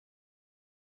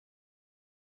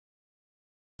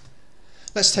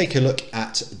Let's take a look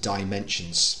at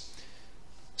dimensions.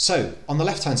 So on the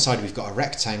left hand side we've got a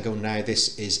rectangle. Now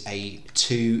this is a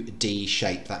 2D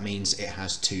shape. That means it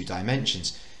has two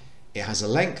dimensions. It has a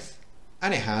length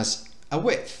and it has a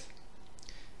width.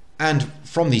 And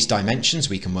from these dimensions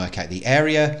we can work out the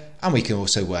area, and we can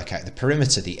also work out the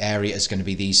perimeter. The area is going to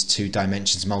be these two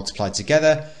dimensions multiplied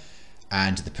together,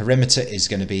 and the perimeter is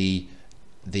going to be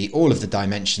all of the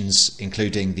dimensions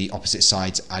including the opposite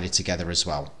sides added together as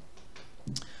well.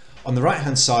 On the right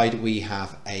hand side we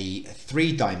have a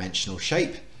three-dimensional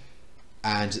shape,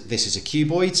 and this is a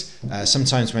cuboid.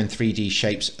 Sometimes when 3D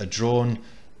shapes are drawn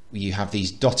you have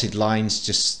these dotted lines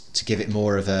just to give it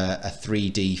more of a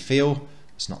 3D feel.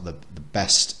 It's not the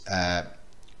best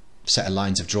set of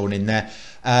lines I've drawn in there,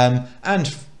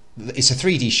 and it's a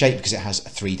 3D shape because it has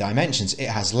three dimensions. It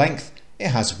has length, it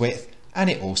has width,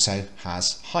 and it also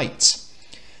has height.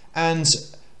 And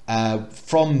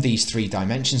from these three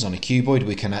dimensions on a cuboid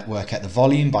we can work out the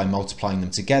volume by multiplying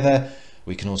them together.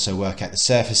 We can also work out the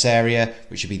surface area,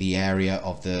 which would be the area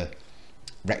of the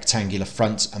rectangular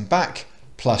front and back,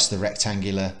 plus the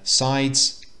rectangular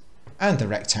sides and the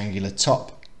rectangular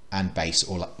top and base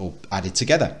all added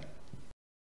together.